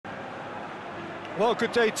Well,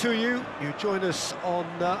 good day to you. You join us on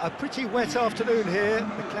a pretty wet afternoon here.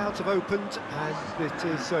 The clouds have opened and it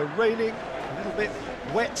is raining, a little bit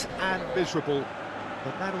wet and miserable.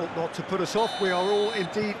 But that ought not to put us off. We are all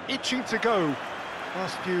indeed itching to go.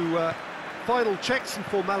 Last few final checks and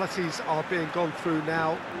formalities are being gone through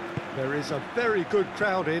now. There is a very good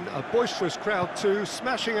crowd in, a boisterous crowd too,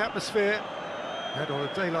 smashing atmosphere. And on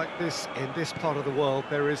a day like this, in this part of the world,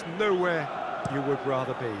 there is nowhere you would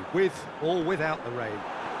rather be, with or without the rain.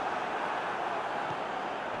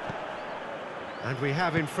 And we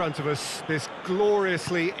have in front of us this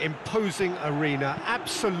gloriously imposing arena,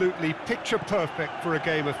 absolutely picture perfect for a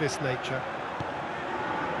game of this nature.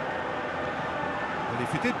 And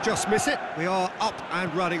if you did just miss it, we are up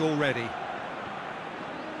and running already.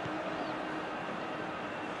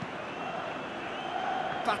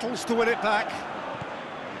 Battles to win it back.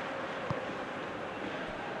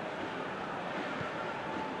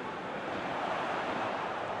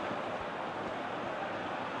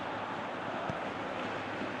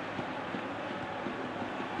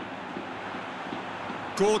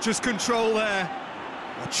 Gorgeous control there.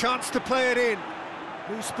 A chance to play it in.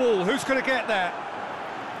 Loose ball, who's going to get that?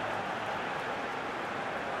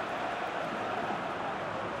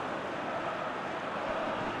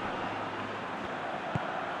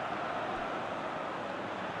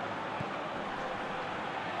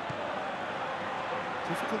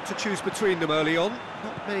 Difficult to choose between them early on.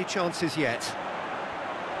 Not many chances yet.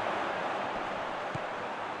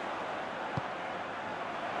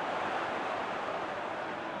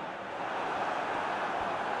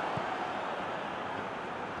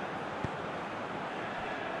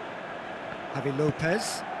 Javi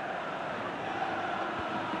Lopez.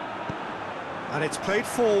 And it's played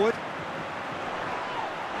forward.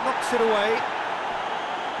 Knocks it away.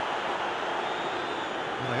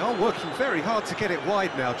 Well, they are working very hard to get it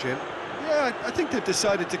wide now, Jim. Yeah, I think they've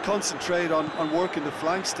decided to concentrate on working the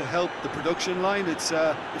flanks to help the production line. It's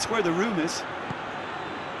where the room is.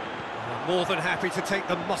 More than happy to take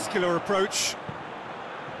the muscular approach.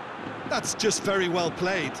 That's just very well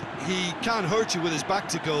played. He can't hurt you with his back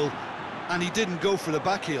to goal, and he didn't go for the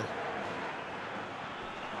back heel.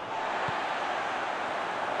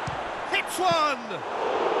 Hits one!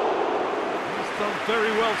 He's done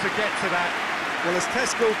very well to get to that. Well, as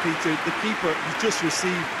test goalkeeper, the keeper has just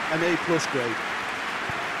received an A+ grade.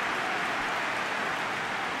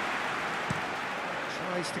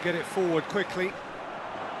 Tries to get it forward quickly.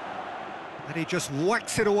 And he just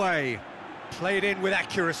whacks it away. Played in with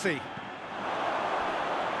accuracy.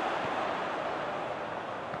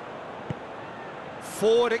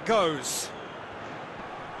 Forward it goes.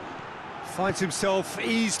 Finds himself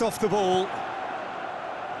eased off the ball.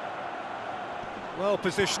 Well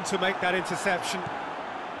positioned to make that interception.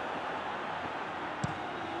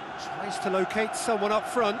 Tries to locate someone up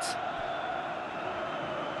front.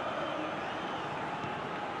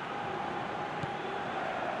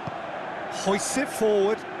 Hoists it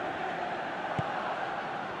forward.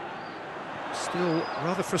 Still,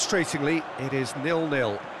 rather frustratingly, it is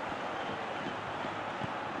 0-0.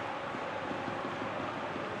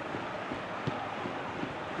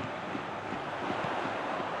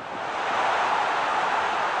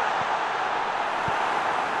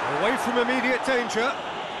 Away from immediate danger,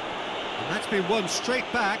 and that's been won straight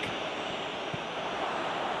back.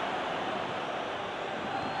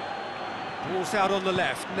 Ball's out on the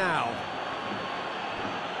left now.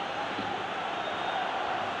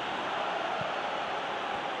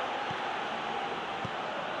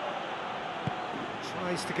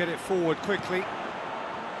 Tries to get it forward quickly.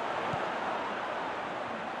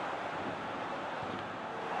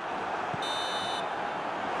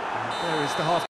 And there is the half.